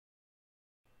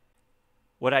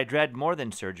What I dread more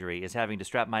than surgery is having to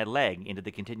strap my leg into the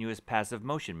continuous passive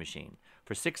motion machine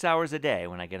for 6 hours a day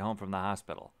when I get home from the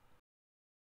hospital.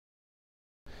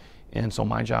 And so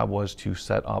my job was to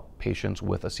set up patients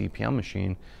with a CPM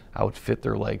machine. I would fit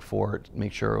their leg for it,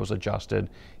 make sure it was adjusted,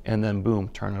 and then boom,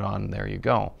 turn it on, and there you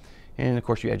go. And of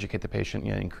course you educate the patient,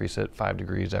 you increase it 5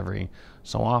 degrees every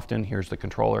so often. Here's the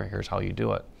controller, here's how you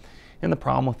do it. And the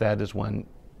problem with that is when,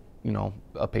 you know,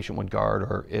 a patient would guard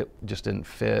or it just didn't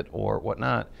fit or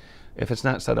whatnot, if it's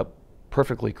not set up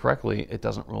perfectly correctly, it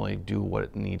doesn't really do what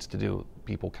it needs to do.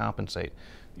 People compensate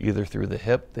either through the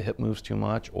hip moves too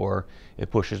much, or it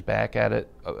pushes back at it,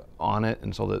 on it,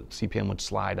 and so the CPM would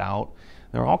slide out.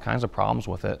 There are all kinds of problems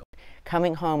with it.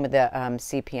 Coming home with the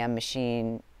CPM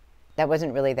machine, that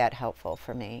wasn't really that helpful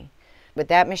for me. With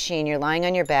that machine, you're lying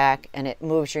on your back and it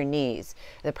moves your knees.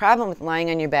 The problem with lying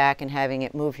on your back and having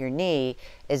it move your knee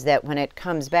is that when it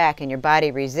comes back and your body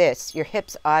resists, your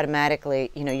hips automatically,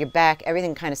 you know, your back,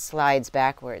 everything kind of slides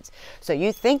backwards. So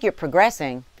you think you're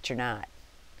progressing, but you're not.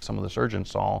 Some of the surgeons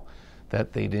saw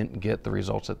that they didn't get the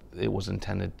results that it was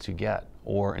intended to get,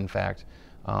 or in fact,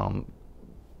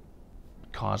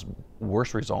 cause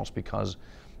worse results, because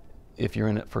if you're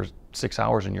in it for 6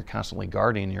 hours and you're constantly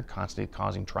guarding, you're constantly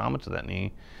causing trauma to that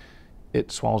knee,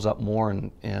 it swells up more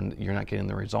and you're not getting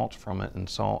the results from it. And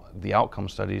so the outcome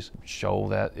studies show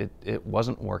that it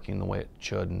wasn't working the way it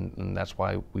should, and that's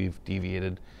why we've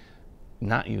deviated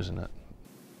not using it.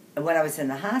 When I was in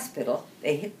the hospital,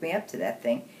 they hooked me up to that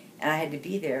thing, and I had to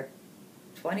be there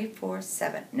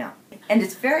 24/7 now. And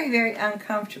it's very, very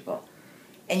uncomfortable.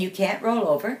 And you can't roll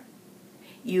over.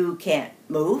 You can't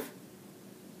move.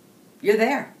 You're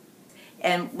there.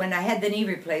 And when I had the knee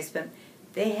replacement,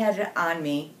 they had it on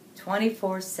me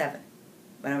 24/7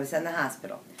 when I was in the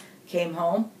hospital. Came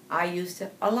home, I used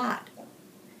it a lot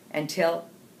until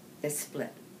it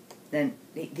split. Then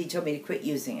they told me to quit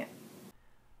using it.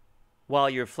 While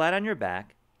you're flat on your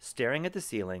back, staring at the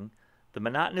ceiling, the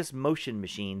monotonous motion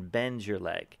machine bends your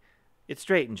leg. It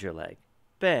straightens your leg.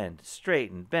 Bend,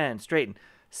 straighten, bend, straighten.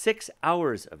 6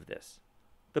 hours of this.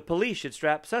 The police should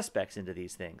strap suspects into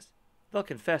these things. They'll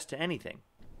confess to anything.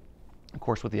 Of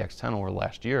course, with the X10 over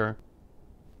last year,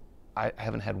 I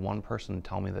haven't had one person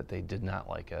tell me that they did not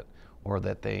like it or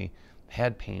that they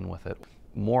had pain with it.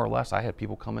 More or less, I had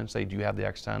people come in and say, "Do you have the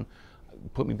X10?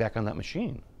 Put me back on that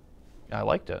machine. I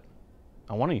liked it.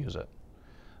 I want to use it."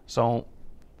 So,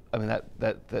 I mean,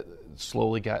 that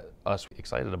slowly got us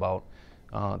excited about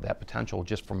that potential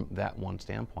just from that one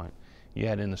standpoint. You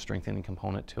add in the strengthening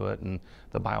component to it and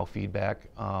the biofeedback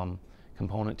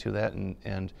component to that,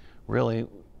 and really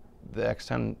the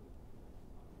X10,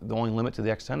 the only limit to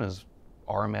the X10 is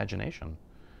our imagination.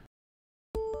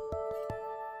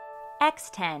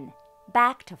 X10,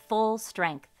 back to full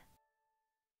strength.